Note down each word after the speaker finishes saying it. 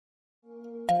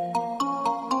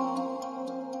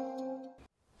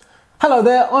Hello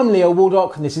there, I'm Leo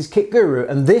Waldock and this is Kit Guru,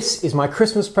 and this is my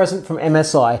Christmas present from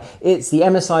MSI. It's the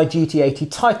MSI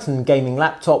GT80 Titan Gaming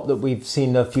laptop that we've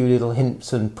seen a few little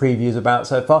hints and previews about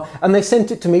so far, and they sent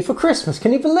it to me for Christmas.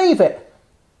 Can you believe it?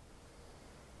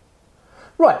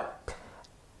 Right,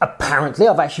 apparently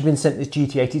I've actually been sent this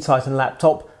GT80 Titan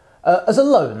laptop as a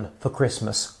loan for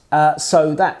Christmas,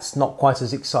 so that's not quite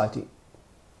as exciting.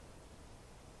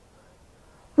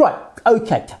 Right,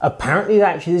 okay, apparently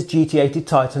actually this GT80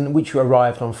 Titan, which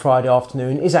arrived on Friday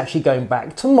afternoon, is actually going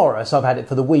back tomorrow, so I've had it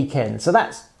for the weekend, so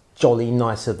that's jolly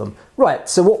nice of them. Right,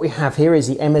 so what we have here is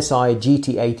the MSI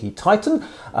GT80 Titan.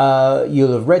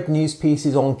 You'll have read news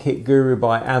pieces on Kit Guru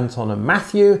by Anton and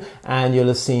Matthew, and you'll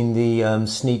have seen the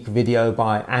sneak video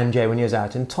by Anjay when he was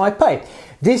out in Taipei.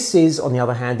 This is, on the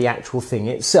other hand, the actual thing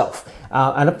itself.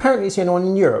 And apparently it's the only one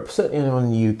in Europe, certainly the only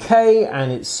one in the UK,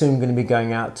 and it's soon going to be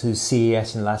going out to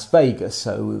CES in Las Vegas,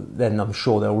 so then I'm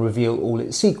sure they'll reveal all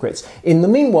its secrets. In the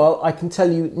meanwhile, I can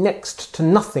tell you next to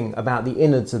nothing about the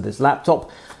innards of this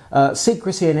laptop.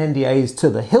 Secrecy and NDAs to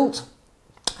the hilt.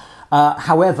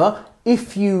 However,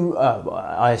 if you,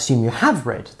 I assume you have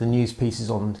read the news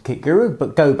pieces on Kit Guru,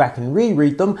 but go back and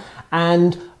reread them,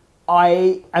 and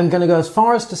I am going to go as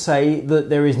far as to say that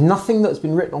there is nothing that's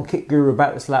been written on Kit Guru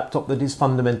about this laptop that is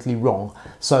fundamentally wrong.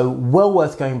 So well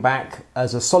worth going back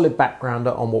as a solid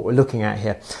backgrounder on what we're looking at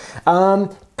here.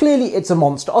 Clearly it's a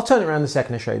monster. I'll turn it around in a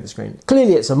second and show you the screen.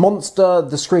 Clearly it's a monster.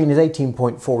 The screen is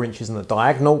 18.4 inches in the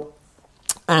diagonal.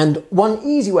 And one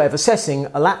easy way of assessing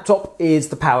a laptop is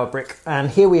the power brick. And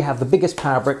here we have the biggest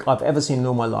power brick I've ever seen in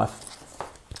all my life.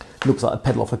 Looks like a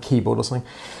pedal off a keyboard or something.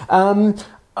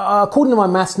 According to my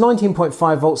maths,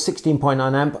 19.5 volts,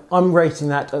 16.9 amp. I'm rating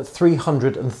that at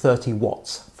 330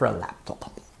 watts for a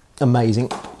laptop. Amazing.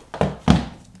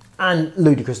 And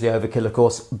ludicrously overkill, of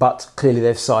course, but clearly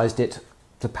they've sized it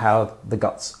to power the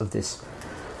guts of this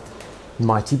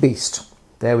mighty beast.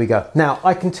 There we go. Now,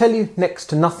 I can tell you next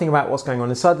to nothing about what's going on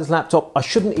inside this laptop. I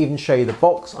shouldn't even show you the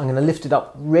box. I'm going to lift it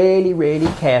up really,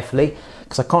 really carefully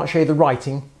because I can't show you the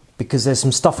writing, because there's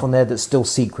some stuff on there that's still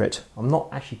secret. I'm not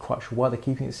actually quite sure why they're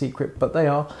keeping it secret, but they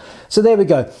are. So there we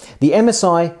go. The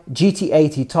MSI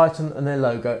GT80 Titan and their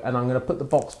logo. And I'm going to put the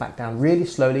box back down really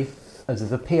slowly as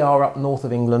there's a PR up north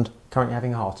of England currently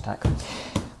having a heart attack.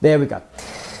 There we go.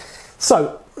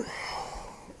 So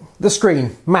the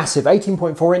screen, massive,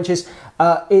 18.4 inches.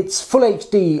 It's full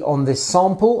HD on this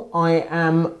sample. I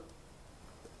am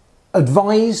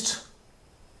advised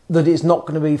that it's not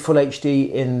going to be full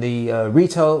HD in the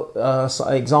retail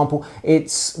example.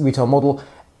 It's retail model.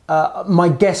 My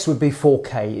guess would be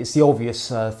 4K. It's the obvious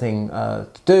thing to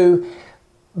do,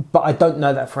 but I don't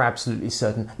know that for absolutely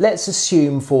certain. Let's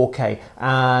assume 4K.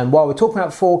 And while we're talking about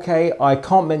 4K, I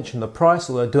can't mention the price,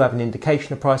 although I do have an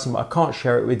indication of pricing, but I can't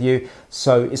share it with you.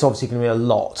 So it's obviously going to be a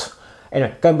lot.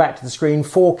 Anyway, going back to the screen,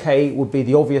 4K would be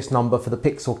the obvious number for the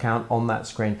pixel count on that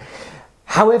screen.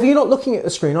 However, you're not looking at the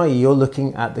screen, are you? You're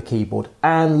looking at the keyboard.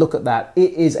 And look at that.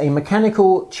 It is a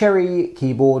mechanical Cherry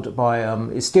keyboard by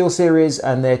SteelSeries,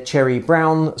 and they're cherry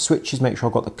brown switches. Make sure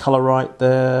I've got the colour right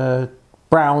there.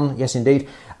 Brown, yes indeed.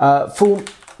 Full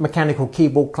mechanical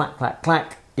keyboard, clack, clack,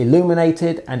 clack,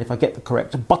 illuminated. And if I get the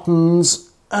correct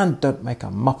buttons, and don't make a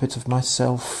muppet of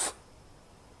myself.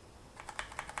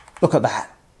 Look at that.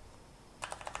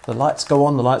 The lights go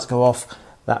on, the lights go off.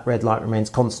 That red light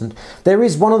remains constant. There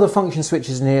is one of the function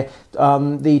switches in here.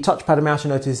 The touchpad and mouse, you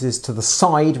notice, is to the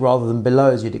side rather than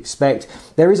below as you'd expect.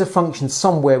 There is a function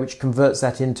somewhere which converts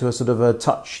that into a sort of a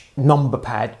touch number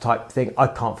pad type thing. I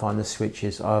can't find the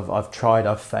switches. I've tried,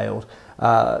 I've failed.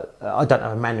 I don't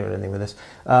have a manual or anything with this.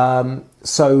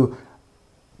 So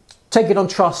take it on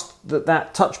trust that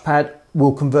that touchpad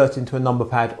will convert into a number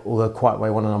pad, although quite where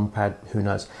I want a number pad, who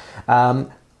knows.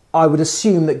 I would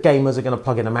assume that gamers are going to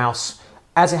plug in a mouse.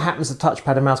 As it happens, the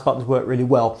touchpad and mouse buttons work really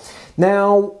well.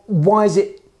 Now, why is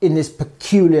it in this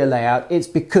peculiar layout? It's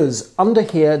because under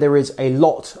here there is a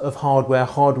lot of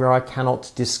hardware I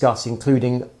cannot discuss,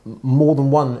 including more than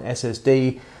one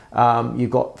SSD.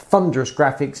 You've got thunderous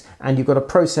graphics, and you've got a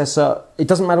processor. It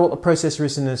doesn't matter what the processor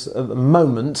is in this at the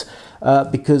moment,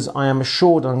 because I am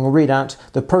assured, and I'm going to read out,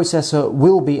 the processor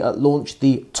will be at launch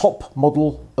the top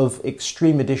model of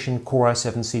Extreme Edition Core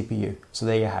i7 CPU. So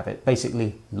there you have it,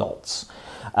 basically lots.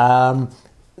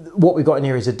 What we've got in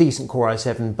here is a decent Core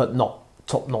i7, but not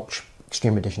top-notch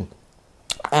Extreme Edition.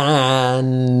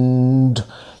 And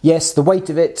yes, the weight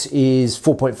of it is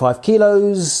 4.5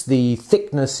 kilos. The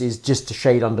thickness is just a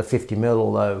shade under 50 mil,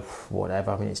 although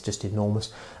whatever, I mean, it's just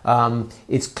enormous.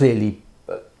 It's clearly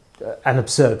an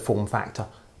absurd form factor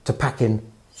to pack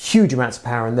in huge amounts of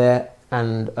power in there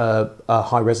and a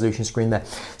high resolution screen there.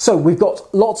 So we've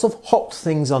got lots of hot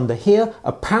things under here.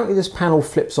 Apparently this panel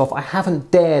flips off. I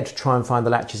haven't dared to try and find the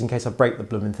latches in case I break the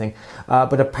blooming thing,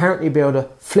 but apparently you'll be able to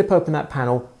flip open that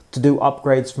panel to do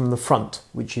upgrades from the front,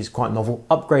 which is quite novel.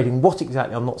 Upgrading what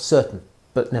exactly, I'm not certain,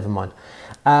 but never mind.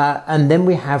 And then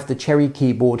we have the Cherry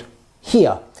keyboard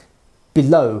here,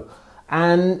 below.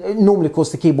 And normally, of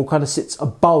course, the keyboard kind of sits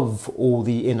above all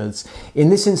the innards. In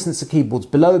this instance, the keyboard's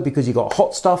below because you've got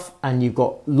hot stuff and you've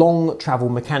got long travel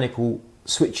mechanical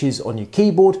switches on your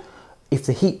keyboard. If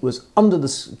the heat was under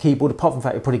the keyboard, apart from the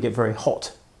fact it'd probably get very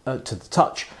hot to the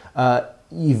touch,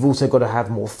 you've also got to have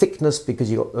more thickness because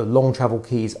you've got the long travel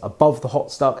keys above the hot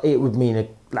stuff. It would mean a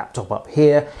laptop up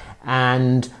here,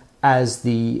 and as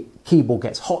the keyboard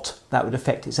gets hot, that would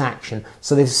affect its action.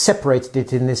 So they've separated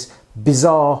it in this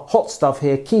bizarre hot stuff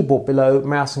here, keyboard below,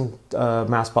 mouse and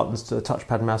mouse buttons to the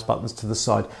touchpad, mouse buttons to the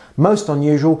side. Most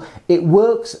unusual. It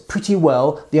works pretty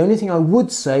well. The only thing I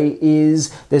would say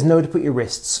is there's nowhere to put your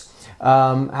wrists.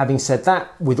 Having said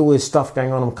that, with all this stuff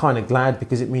going on, I'm kind of glad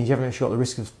because it means you haven't actually got the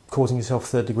risk of causing yourself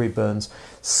third-degree burns.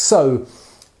 So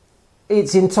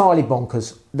it's entirely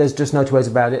bonkers. There's just no two ways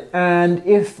about it. And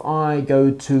if I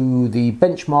go to the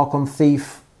benchmark on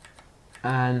Thief,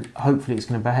 and hopefully it's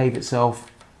going to behave itself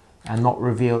and not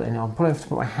reveal any. I'll probably have to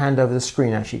put my hand over the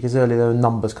screen actually, because earlier there were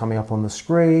numbers coming up on the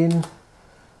screen.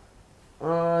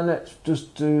 Let's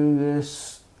just do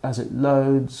this as it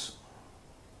loads.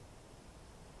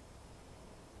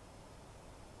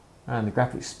 And the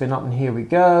graphics spin up, and here we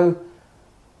go.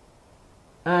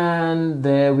 And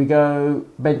there we go.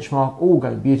 Benchmark all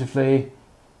going beautifully.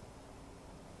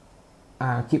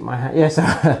 Keep my hand. Yes,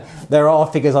 there are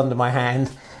figures under my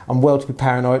hand. I'm well to be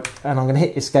paranoid, and I'm going to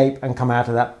hit escape and come out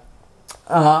of that.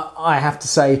 I have to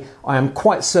say, I am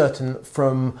quite certain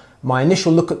from my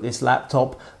initial look at this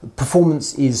laptop,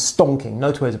 performance is stonking,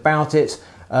 no two ways about it.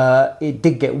 It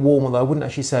did get warm, although I wouldn't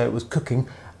actually say it was cooking.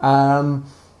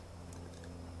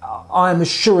 I'm as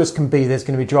sure as can be there's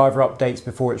going to be driver updates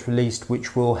before it's released,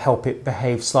 which will help it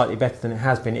behave slightly better than it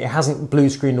has been. It hasn't blue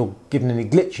screened or given any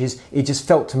glitches. It just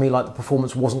felt to me like the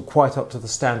performance wasn't quite up to the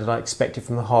standard I expected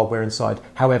from the hardware inside.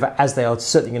 However, as they are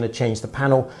certainly going to change the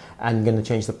panel and going to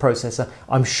change the processor,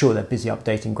 I'm sure they're busy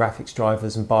updating graphics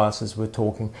drivers and BIOS as we're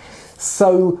talking.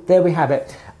 So there we have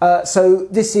it. So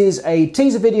this is a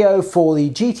teaser video for the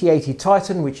GT80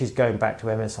 Titan, which is going back to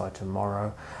MSI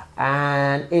tomorrow.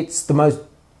 And it's the most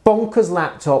bonkers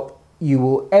laptop you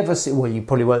will ever see. Well, you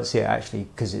probably won't see it actually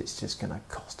because it's just going to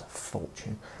cost a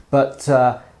fortune. But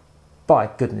by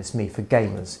goodness me, for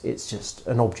gamers, it's just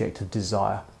an object of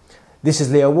desire. This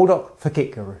is Leo Waldock for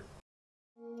Kit Guru.